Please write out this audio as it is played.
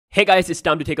Hey guys, it's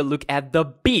time to take a look at the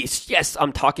beast. Yes,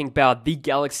 I'm talking about the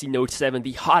Galaxy Note 7,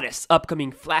 the hottest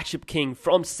upcoming flagship king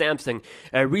from Samsung.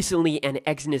 Recently, an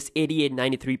Exynos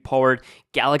 8893 powered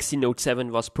Galaxy Note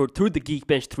 7 was put through the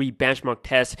Geekbench 3 benchmark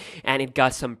test, and it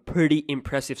got some pretty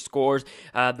impressive scores.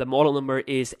 The model number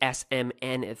is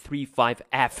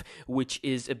SMN35F, which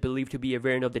is believed to be a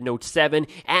variant of the Note 7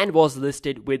 and was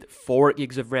listed with 4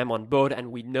 gigs of RAM on board,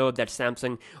 and we know that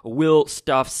Samsung will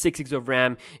stuff 6 gigs of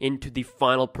RAM into the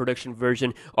final production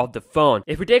version of the phone.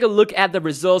 If we take a look at the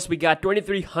results, we got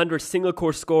 2300 single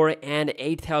core score and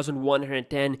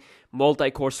 8110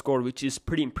 multi-core score, which is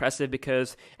pretty impressive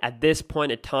because at this point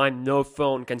in time, no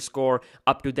phone can score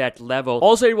up to that level.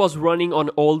 Also, it was running on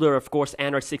older, of course,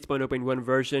 Android 6.0.1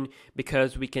 version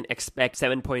because we can expect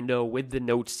 7.0 with the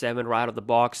Note 7 right out of the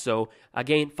box. So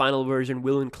again, final version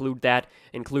will include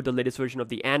the latest version of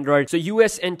the Android. So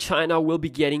US and China will be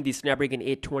getting the Snapdragon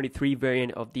 823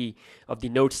 variant of the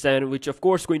Note 7, which of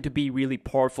course is going to be really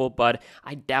powerful, but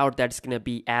I doubt that it's going to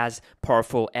be as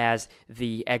powerful as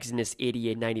the Exynos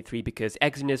 8893 because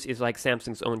Exynos is like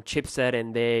Samsung's own chipset,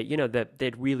 and they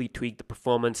really tweak the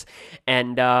performance.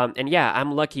 And yeah,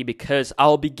 I'm lucky because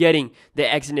I'll be getting the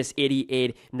Exynos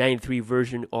 8893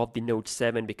 version of the Note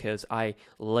 7 because I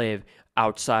live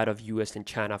outside of US and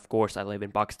China. Of course, I live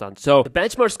in Pakistan. So the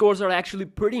benchmark scores are actually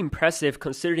pretty impressive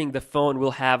considering the phone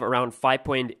will have around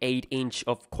 5.8 inch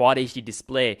of Quad HD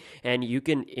display, and you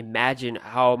can imagine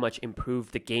how much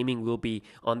improved the gaming will be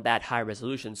on that high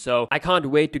resolution. So I can't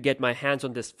wait to get my hands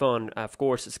on this phone. Of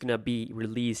course, it's gonna be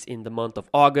released in the month of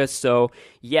August. So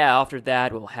yeah, after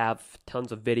that we'll have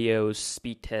tons of videos,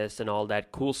 speed tests, and all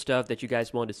that cool stuff that you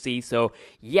guys want to see. So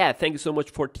yeah, thank you so much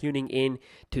for tuning in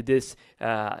to this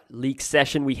leak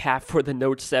session we have for the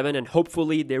Note 7, and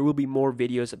hopefully there will be more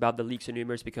videos about the leaks and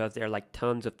rumors because there are like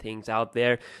tons of things out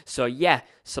there. So yeah,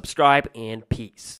 subscribe and peace.